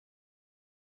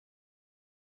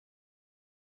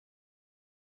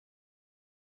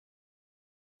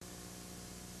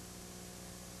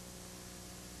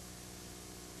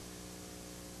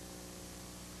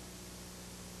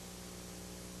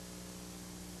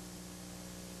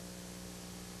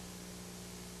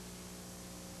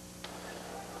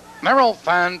Merrill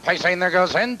fan pacing, there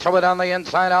goes into it on the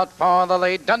inside out for the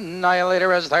lead.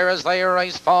 Denihilator is there as they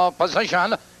race for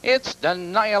position. It's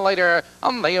Denihilator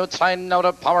on the outside, note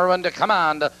of power into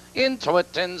command. Into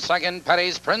it in second,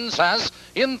 Patty's Princess.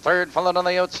 In third, followed on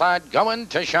the outside, going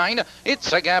to shine.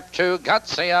 It's a gap to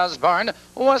Gutsy Osborne,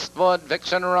 Westwood,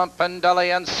 Vixen,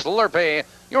 Rumpendully, and Slurpee.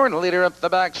 Your leader up the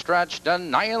backstretch,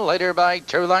 Denihilator by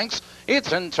 2 lengths.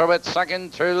 It's into it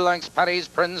second, 2 lengths, Patty's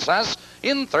Princess.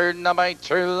 In third, now by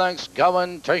 2 lengths,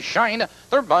 going to shine.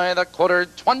 Third by the quarter,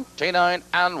 29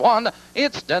 and 1.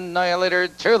 It's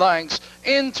Denihilator, 2 lengths.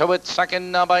 Into it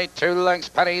second, now by 2 lengths,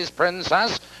 Patty's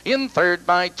Princess. In third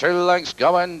by 2 lengths,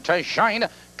 going to shine.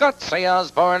 Gutsy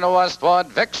Osborne, Westwood,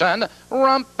 Vixen,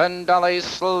 Rumpendully,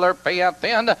 Slurpee at the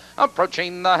end.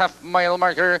 Approaching the half-mile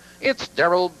marker, it's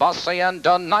Daryl, Busse, and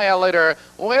Denihilator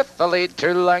with the lead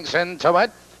 2 lengths into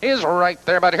it. Is right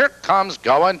there, but here comes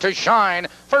Going to Shine.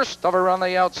 First over on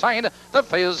the outside, the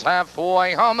field's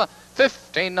halfway home.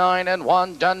 59 and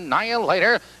 1,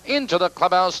 Denihilator into the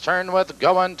clubhouse turn with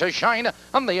Going to Shine.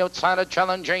 On the outside, a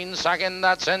challenging second,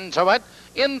 that's into it.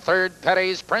 In third,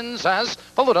 Patty's Princess.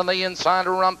 Followed on the inside,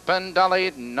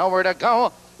 Rumpendully, nowhere to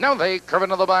go. Now they curve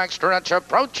into the backstretch,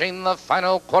 approaching the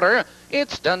final quarter.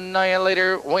 It's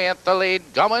Denihilator with the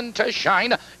lead, Going to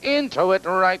Shine. Into it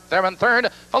right there in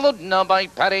third, followed now by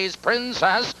Patty's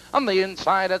Princess. On the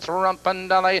inside, it's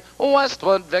Rumpendully,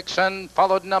 Westwood, Vixen,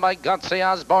 followed now by Gutsy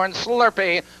Osborne,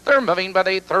 Slurpee. They're moving by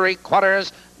the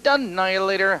 3/4.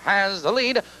 Denihilator has the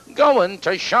lead, Going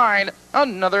to Shine.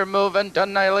 Another move, and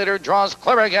Denihilator draws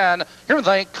clear again. Here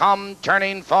they come,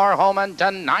 turning for home, and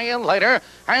Denihilator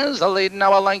has the lead,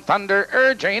 now a length under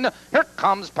urging. Here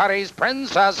comes Patty's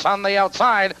Princess on the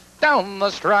outside. Down the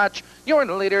stretch, your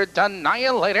leader,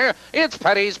 Denihilator. It's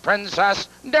Patty's Princess,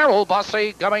 Daryl,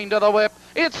 Busse going to the whip.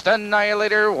 It's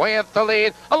Denihilator with the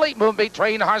lead. A late move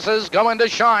between horses, Going to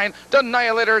Shine.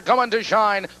 Denihilator, Going to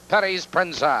Shine. Patty's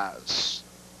Princess.